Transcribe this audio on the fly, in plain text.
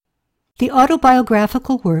The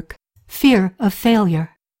autobiographical work, Fear of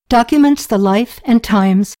Failure, documents the life and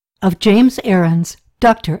times of James Aarons,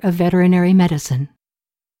 Doctor of Veterinary Medicine.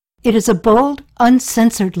 It is a bold,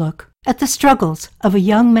 uncensored look at the struggles of a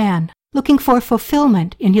young man looking for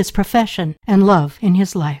fulfillment in his profession and love in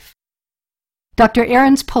his life. Dr.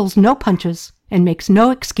 Aarons pulls no punches and makes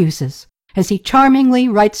no excuses as he charmingly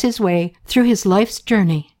writes his way through his life's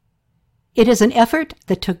journey. It is an effort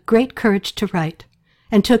that took great courage to write,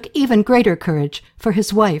 and took even greater courage for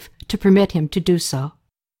his wife to permit him to do so.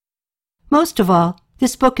 Most of all,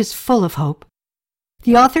 this book is full of hope.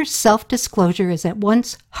 The author's self-disclosure is at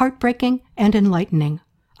once heartbreaking and enlightening,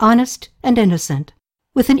 honest and innocent,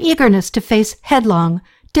 with an eagerness to face headlong,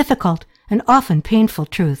 difficult, and often painful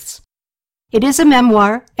truths. It is a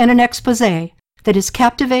memoir and an exposé that is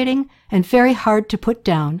captivating and very hard to put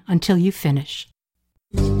down until you finish.